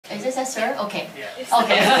Is this a sir? Okay. Yeah.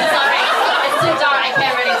 Okay. Sorry. It's too dark. I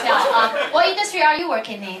can't really tell. What industry are you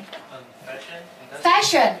working in?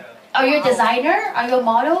 Fashion. Are you a designer? Are you a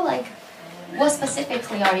model? Like, what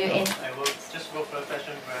specifically are you in? I just work for a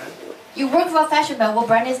fashion brand. You work for a fashion brand. What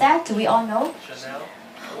brand is that? Do we all know? Chanel.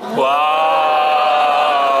 Wow.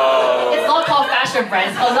 It's not called fashion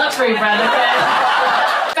brand. It's called luxury brand. Okay.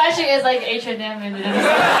 Fashion is like H&M and it is.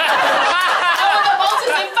 Oh, the most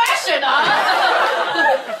is in fashion, huh?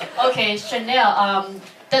 Okay, Chanel.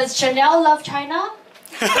 Does Chanel love China?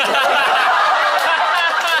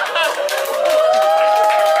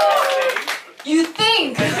 You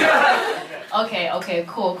think? Okay,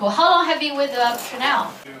 cool. How long have you been with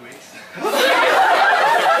Chanel? 2 weeks.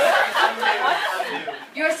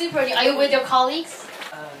 You're super new. Are you with your colleagues?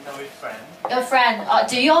 No, with friend. Your friend.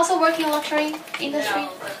 Do you also work in luxury industry?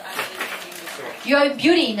 You're in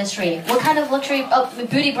beauty industry. What kind of luxury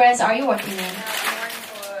beauty brands are you working in? I'm working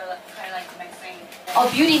for like magazine. Oh,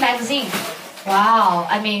 beauty magazine. Wow.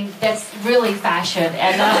 I mean, that's really fashion,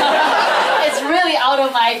 and it's really out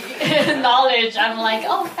of my knowledge. I'm like,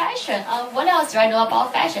 oh, fashion. What else do I know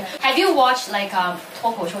about fashion? Have you watched like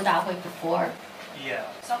脱口秀大会 before? Yeah.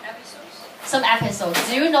 Some episodes. Some episodes.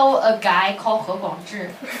 Do you know a guy called He Guangzhi?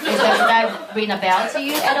 Does that ring a bell to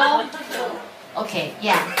you at all? Okay,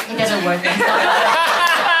 yeah, it doesn't work.